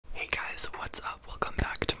what's up? Welcome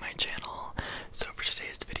back to my channel. So for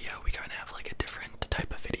today's video, we kind of have like a different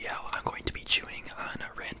type of video. I'm going to be chewing on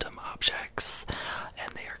random objects,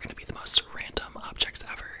 and they are going to be the most random objects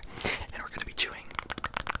ever. And we're going to be chewing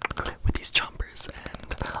with these chompers.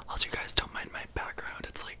 And also, you guys don't mind my background.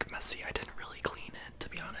 It's like messy. I didn't really clean it, to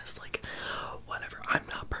be honest. Like, whatever. I'm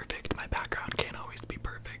not perfect. My background can't always be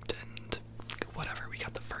perfect. And whatever. We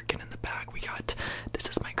got the firkin in the back. This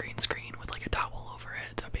is my green screen with like a towel over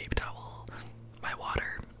it, a baby towel, my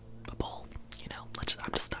water, a bowl, you know.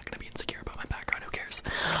 I'm just not gonna be insecure about my background, who cares?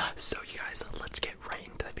 So you guys, let's get right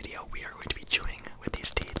into the video. We are going to be chewing with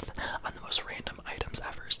these teeth on the most random items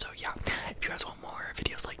ever. So yeah, if you guys want more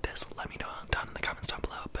videos like this, let me know down in the comments down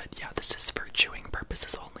below. But yeah, this is for chewing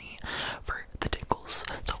purposes only, for the tingles.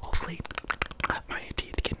 So hopefully my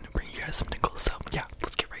teeth can bring you guys some tingles. So yeah,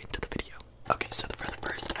 let's get right into the video. Okay, so for the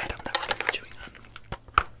first item that we're gonna be chewing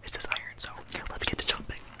on is this iron. So let's get to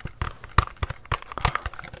jumping.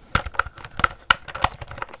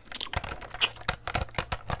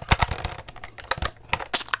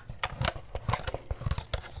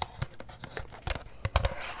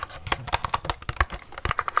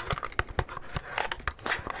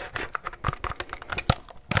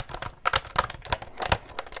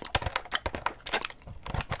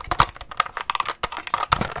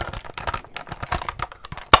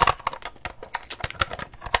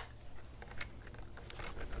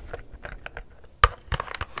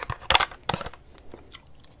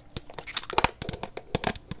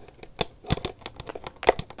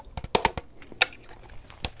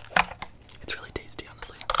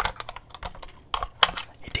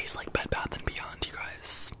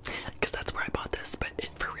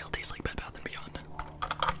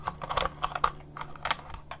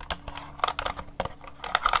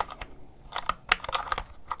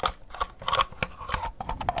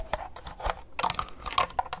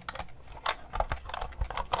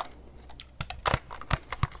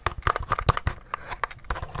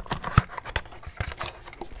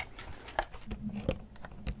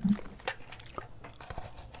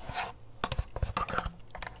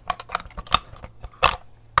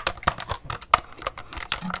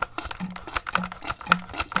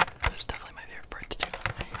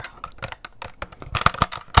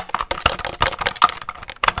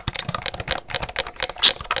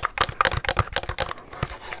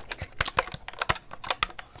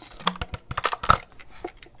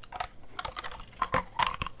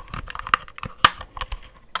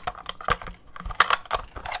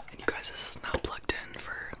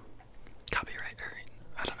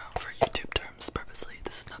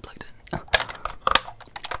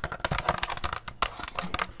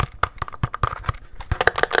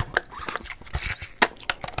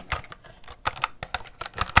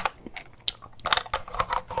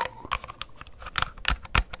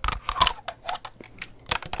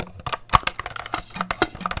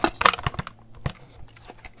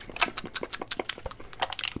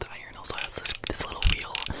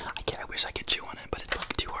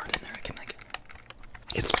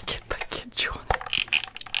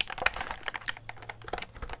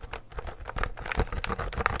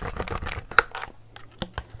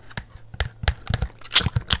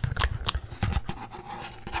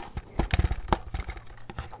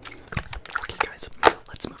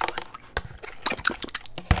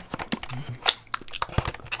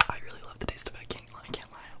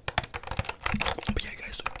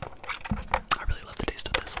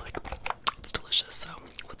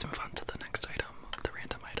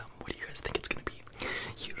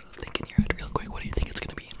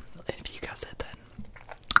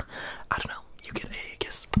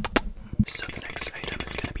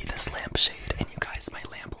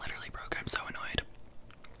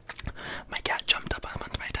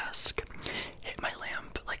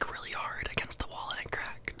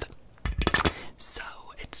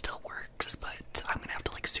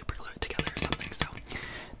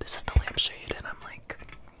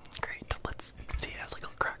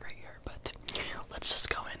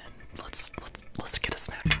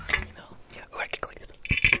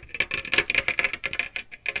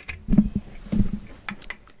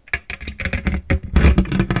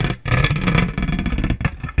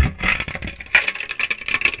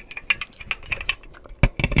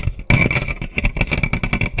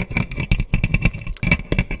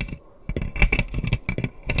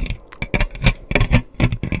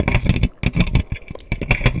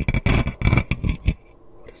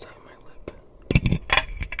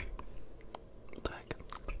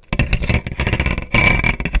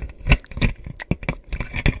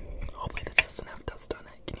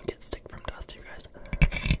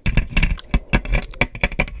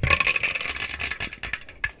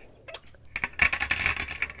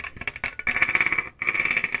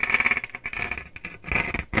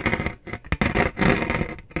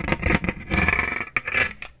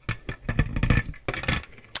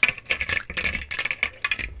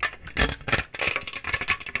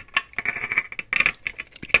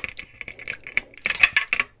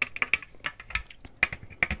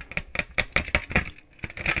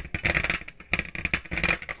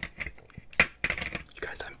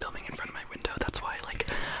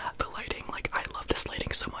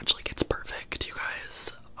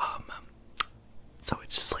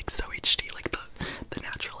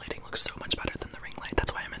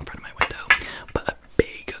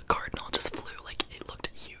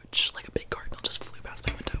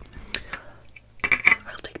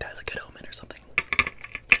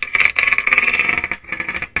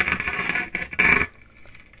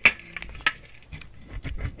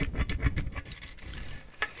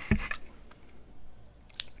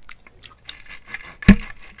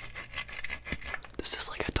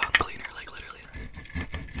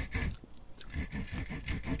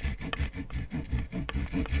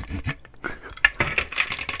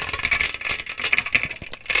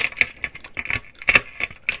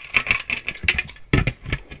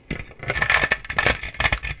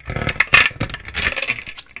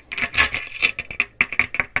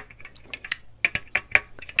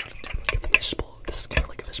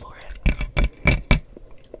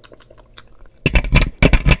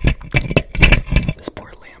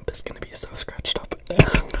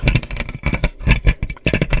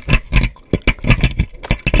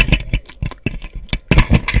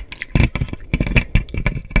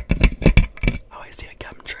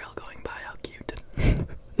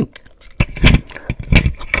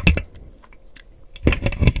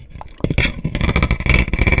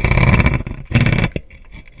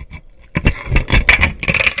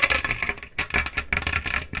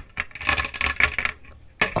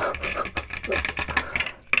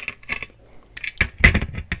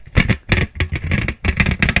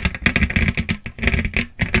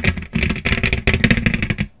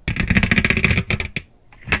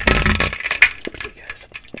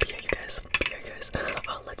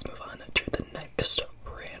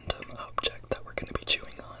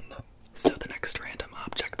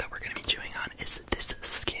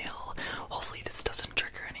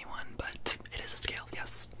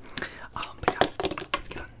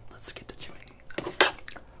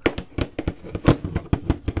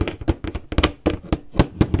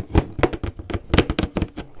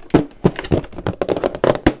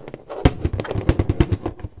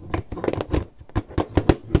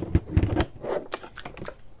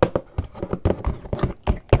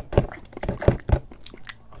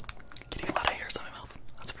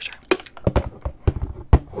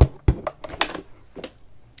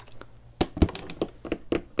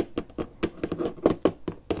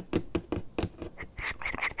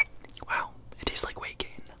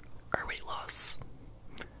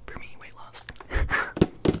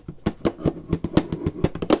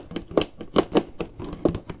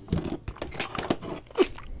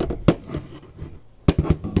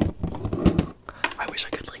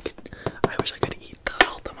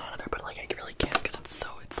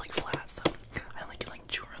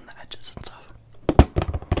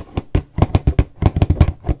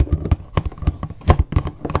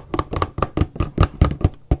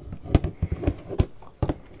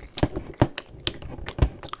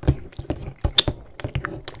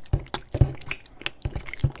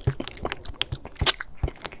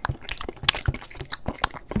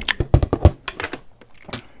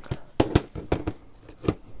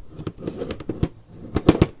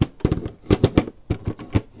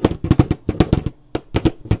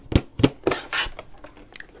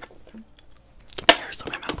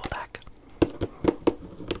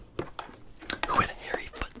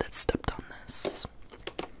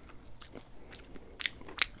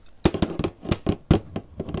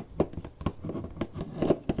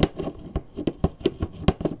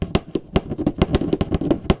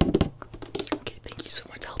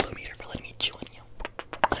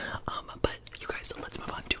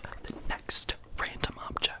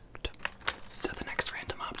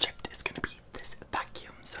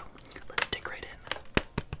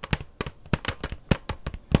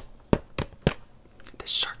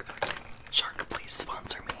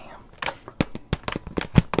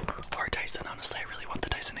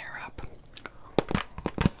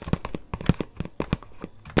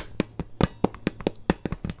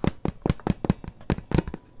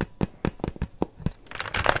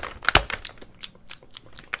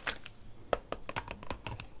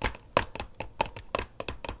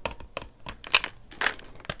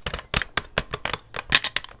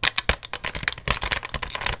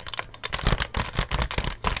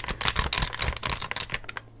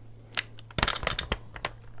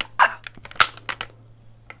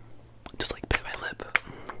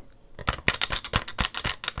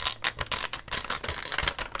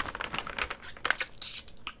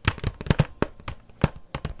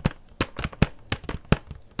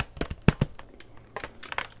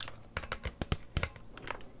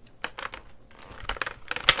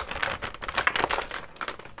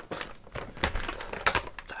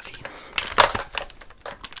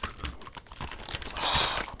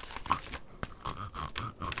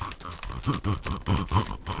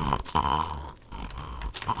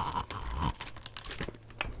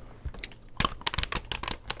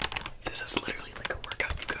 This is literally like a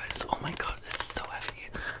workout, you guys. Oh my god, it's so heavy.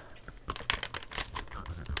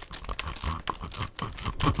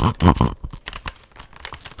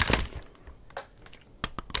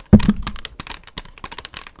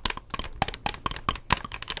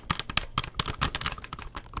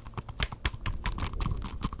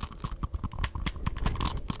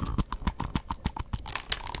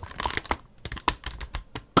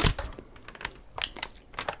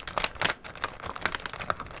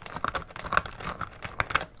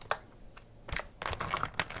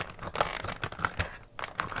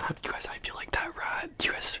 You guys, I feel like that rat.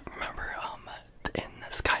 You guys remember in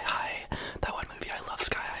Sky High, that one movie? I love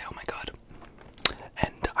Sky High. Oh my god.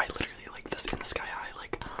 And I literally like this in the Sky High,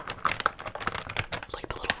 like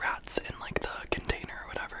the little rats in like the container or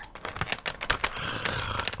whatever.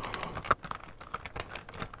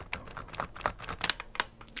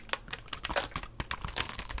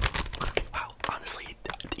 Wow, honestly,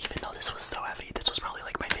 even though this was so heavy, this was probably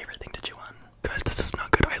like my favorite thing to chew on. Guys, this is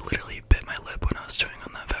not good. I literally bit my lip when I was chewing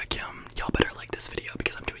on that vacuum. Y'all better like this video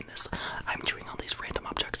because I'm doing this. I'm chewing all these random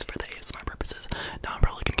objects for the ASMR purposes. Now I'm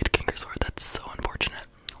probably gonna get a canker sore. That's so unfortunate.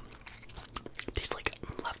 Tastes like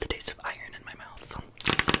love the taste of iron in my mouth.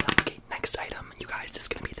 Okay, next item, you guys, is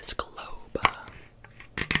gonna be this globe.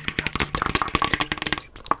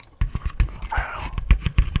 I don't know.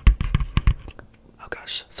 Oh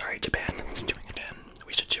gosh, sorry, Japan. I'm just chewing again.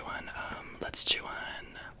 We should chew on. Let's chew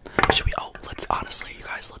on. Should we? Oh, let's honestly, you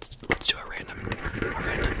guys. Let's do a random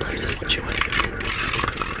place that we'll chew on.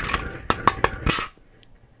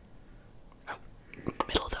 Oh,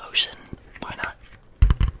 middle of the ocean. Why not?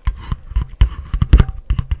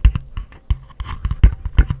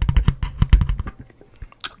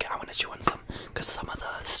 Okay, I want to chew on some, cause some of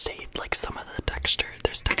the state, like some of the texture,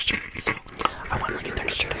 there's texture, so I want like a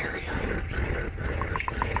textured area.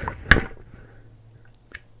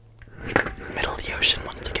 Middle of the ocean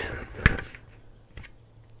once again.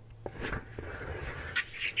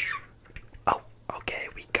 Oh, okay,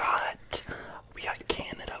 we got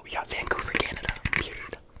Canada. We got Vancouver, Canada.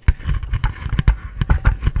 Period.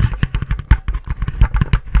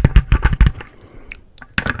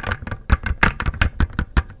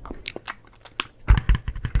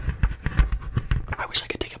 I wish I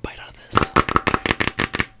could take a bite out of this.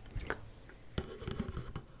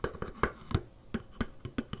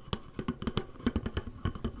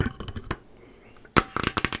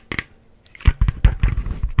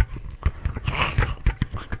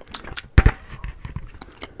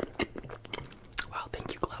 Wow,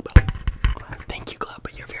 thank you, Club. Thank you, Club,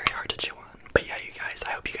 but you're very hard to chew on. But yeah, you guys,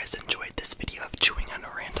 I hope you guys enjoyed this video of chewing on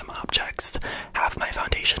random objects. Half my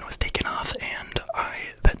foundation was taken off, and I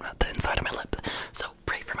bit the inside of my lip. So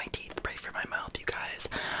pray for my teeth, pray for my mouth, you guys.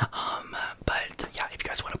 But yeah, if you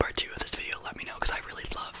guys want a part 2 of this video, let me know, because I really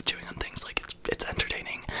love chewing on things. Like, it's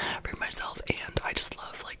entertaining for myself, and I just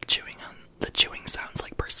love like chewing on the chewing sounds.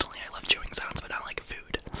 Like, personally, I love chewing sounds, but not like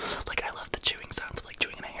food. Like, I love the chewing sounds of like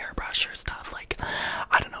chewing in a hairbrush or stuff. Like,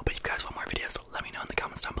 I don't know, but if you guys want more videos, let me know in the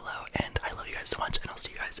comments down below. And I love you guys so much, and I'll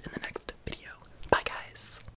see you guys in the